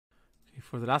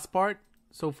for the last part.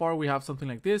 So far we have something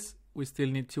like this. We still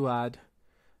need to add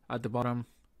at the bottom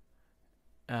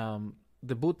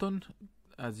the button.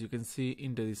 As you can see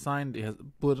in the design, it has a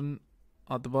button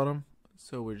at the bottom.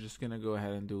 So we're just gonna go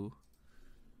ahead and do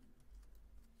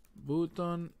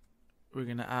button. We're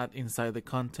gonna add inside the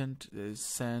content is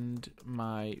send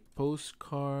my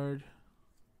postcard,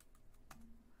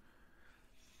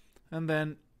 and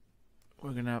then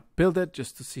we're gonna build it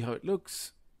just to see how it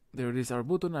looks. There it is, our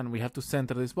button, and we have to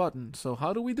center this button. So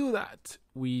how do we do that?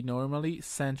 We normally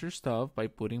center stuff by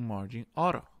putting margin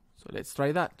auto. So let's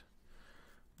try that.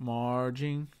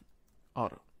 Margin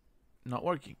auto, not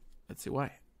working. Let's see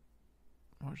why.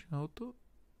 Margin auto,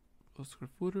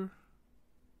 postcard footer.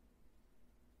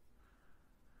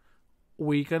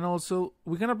 We can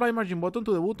apply margin button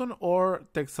to the button or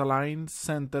text align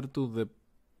center to the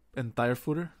entire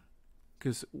footer,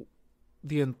 because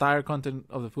the entire content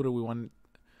of the footer we want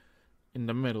in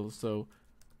the middle. So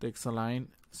text align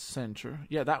center,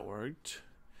 yeah, that worked.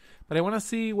 But I want to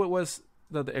see what was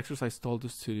that the exercise told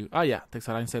us to do. Ah, yeah, text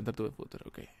align center to the footer.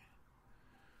 Okay,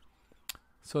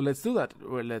 so let's do that.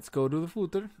 Well, let's go to the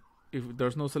footer. If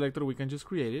there's no selector, we can just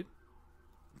create it.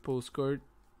 Postcard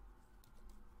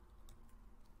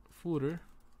footer,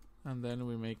 and then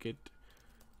we make it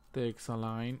text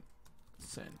align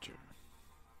center.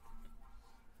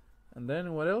 And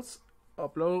then what else?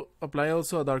 Apply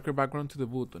also a darker background to the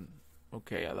button.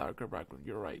 Okay, a darker background,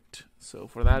 you're right. So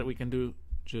for that we can do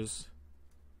just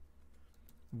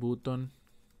button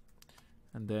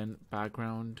and then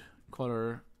background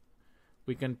color.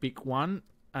 We can pick one,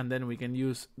 and then we can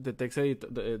use the text editor,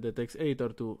 the text editor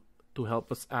to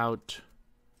help us out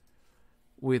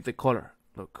with the color.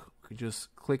 Look, we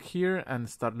just click here and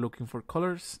start looking for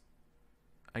colors.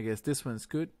 I guess this one's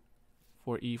good.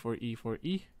 For E.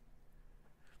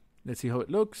 Let's see how it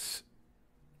looks.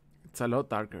 It's a lot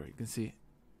darker, you can see.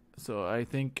 So I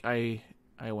think I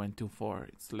went too far.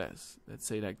 It's less. Let's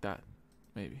say like that,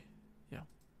 maybe. Yeah.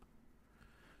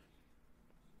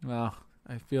 Well,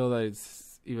 I feel that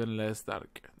it's even less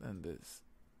dark than this.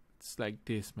 It's like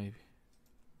this, maybe.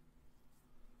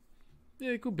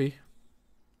 Yeah, it could be.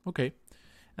 Okay.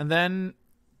 And then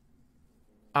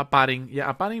a padding. Yeah,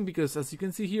 a padding, because as you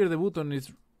can see here, the button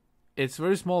it's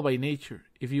very small by nature.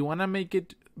 If you want to make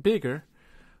it bigger,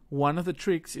 one of the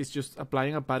tricks is just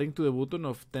applying a padding to the button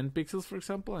of 10 pixels, for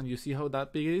example, and you see how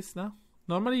that big it is now.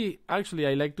 Normally, actually,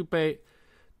 I like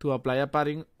to apply a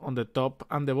padding on the top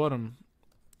and the bottom,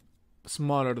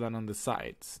 smaller than on the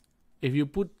sides. If you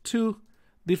put two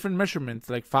different measurements,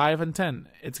 like 5 and 10,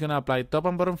 it's gonna apply top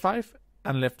and bottom 5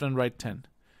 and left and right 10.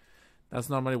 That's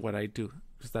normally what I do,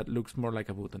 because that looks more like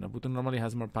a button. A button normally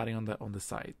has more padding on the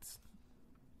sides.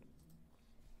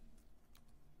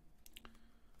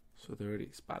 So there it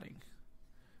is, padding.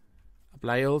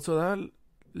 Apply also that.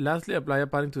 Lastly, apply a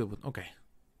padding to the button. Okay.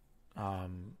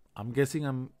 I'm guessing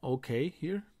I'm okay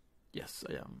here. Yes,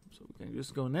 I am. So we can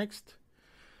just go next.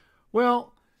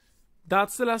 Well,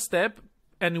 that's the last step,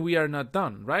 and we are not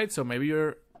done, right? So maybe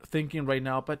you're thinking right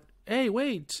now, but hey,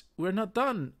 wait, we're not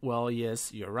done. Well,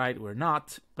 yes, you're right, we're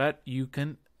not, but you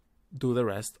can do the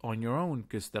rest on your own,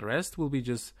 because the rest will be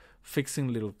just fixing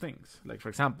little things. Like, for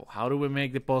example, how do we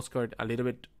make the postcard a little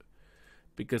bit,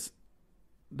 because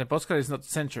the postcard is not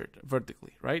centered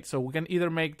vertically, right? So we can either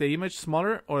make the image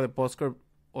smaller or the postcard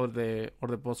or the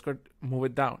postcard move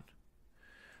it down.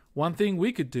 One thing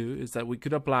we could do is that we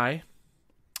could apply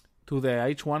to the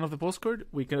H1 of the postcard,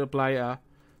 we can apply a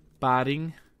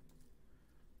padding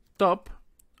top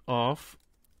of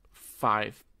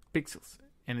 5 pixels,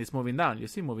 and it's moving down. You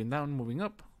see, moving down, moving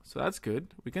up. So that's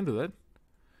good. We can do that.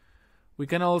 We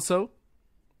can also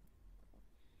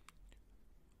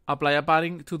apply a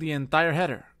padding to the entire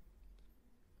header,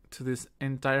 to this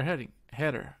entire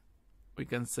header. We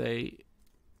can say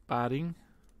padding,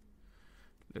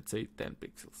 let's say 10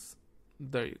 pixels.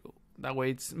 There you go. That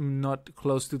way it's not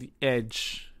close to the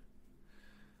edge.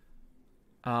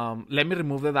 Let me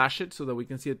remove the dashed so that we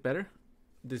can see it better.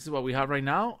 This is what we have right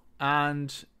now,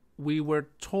 and we were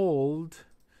told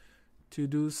to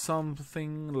do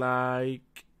something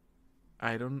like,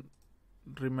 I don't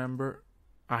remember.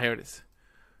 Here it is.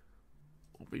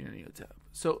 Open a new tab.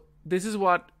 So this is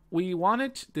what we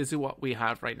wanted. This is what we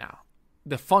have right now.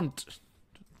 The font,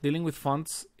 dealing with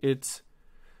fonts, it's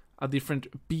a different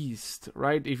beast,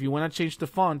 right? If you want to change the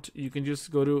font, you can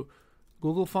just go to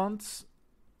Google Fonts.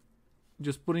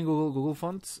 Just put in Google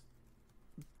Fonts,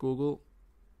 google.com,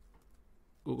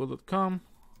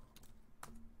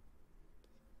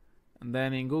 and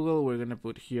then in Google we're gonna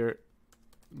put here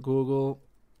Google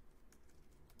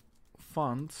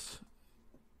Fonts.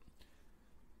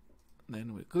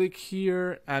 Then we click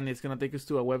here, and it's gonna take us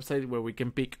to a website where we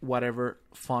can pick whatever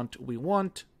font we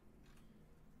want.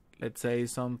 Let's say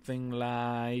something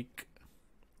like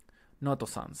Noto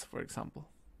Sans, for example.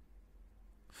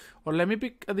 Or let me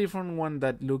pick a different one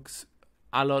that looks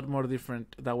a lot more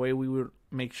different. That way we will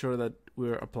make sure that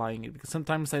we're applying it, because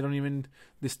sometimes I don't even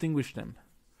distinguish them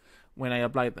when I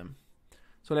apply them.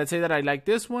 So let's say that I like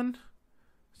this one.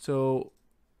 So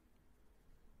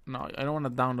no, I don't want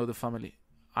to download the family.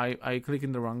 I click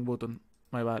in the wrong button.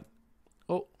 My bad.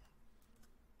 Oh,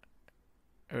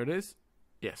 there it is.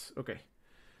 Yes, okay.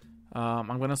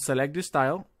 I'm gonna select this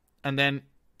style, and then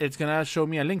it's gonna show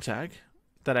me a link tag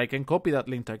that I can copy that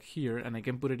link tag here, and I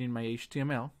can put it in my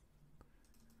HTML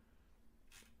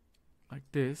like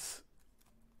this.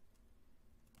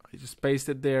 I just paste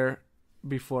it there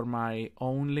before my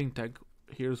own link tag.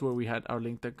 Here's where we had our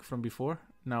link tag from before.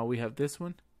 Now we have this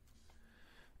one.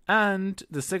 And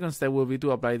the second step will be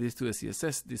to apply this to the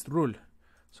CSS, this rule.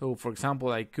 So for example,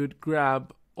 I could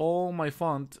grab all my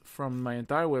font from my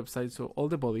entire website, so all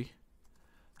the body.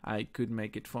 I could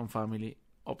make it font family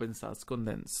open sans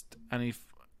condensed. And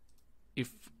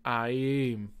if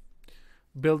I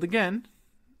build again,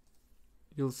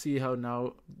 you'll see how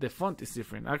now the font is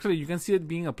different. Actually, you can see it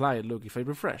being applied. Look, if I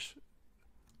refresh,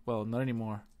 well, not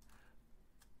anymore.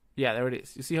 Yeah, there it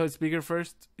is. You see how it's bigger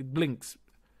first? It blinks.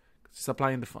 It's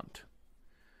applying the font.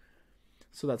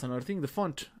 So that's another thing, the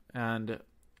font. And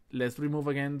let's remove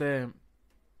again the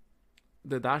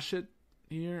dash it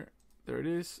here. There it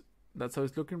is. That's how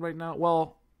it's looking right now.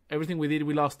 Well, everything we did,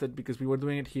 we lost it because we were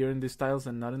doing it here in these styles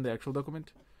and not in the actual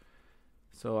document.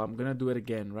 So I'm gonna do it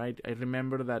again, right? I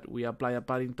remember that we apply a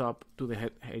padding top to the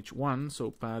H1.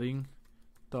 So padding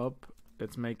top,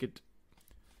 let's make it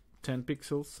 10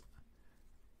 pixels.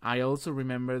 I also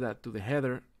remember that to the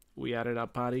header, we added a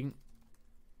padding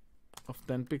of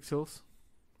 10 pixels.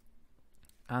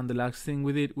 And the last thing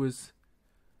we did was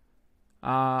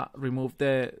remove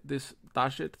this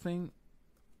dashed thing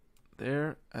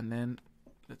there, and then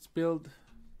let's build.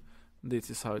 This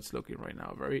is how it's looking right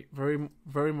now.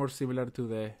 Very more similar to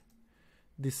the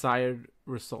desired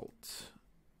result.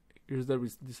 Here's the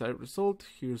desired result.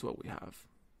 Here's what we have.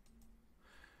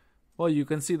 Well, you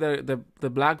can see the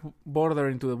black border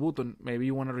into the button. Maybe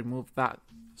you want to remove that.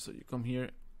 So you come here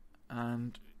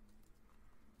and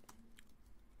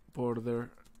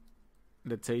border,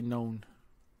 let's say known,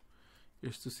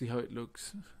 just to see how it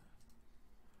looks.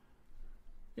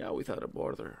 Yeah, without a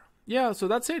border. Yeah, so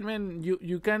that's it, man.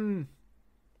 You can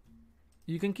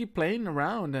keep playing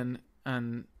around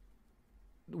and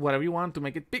whatever you want to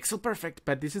make it pixel perfect,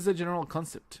 but this is a general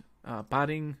concept.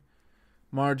 Padding,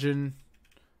 margin,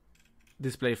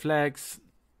 display flags.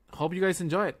 Hope you guys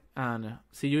enjoy it, and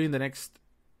see you in the next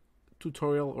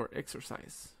tutorial or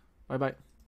exercise. Bye bye.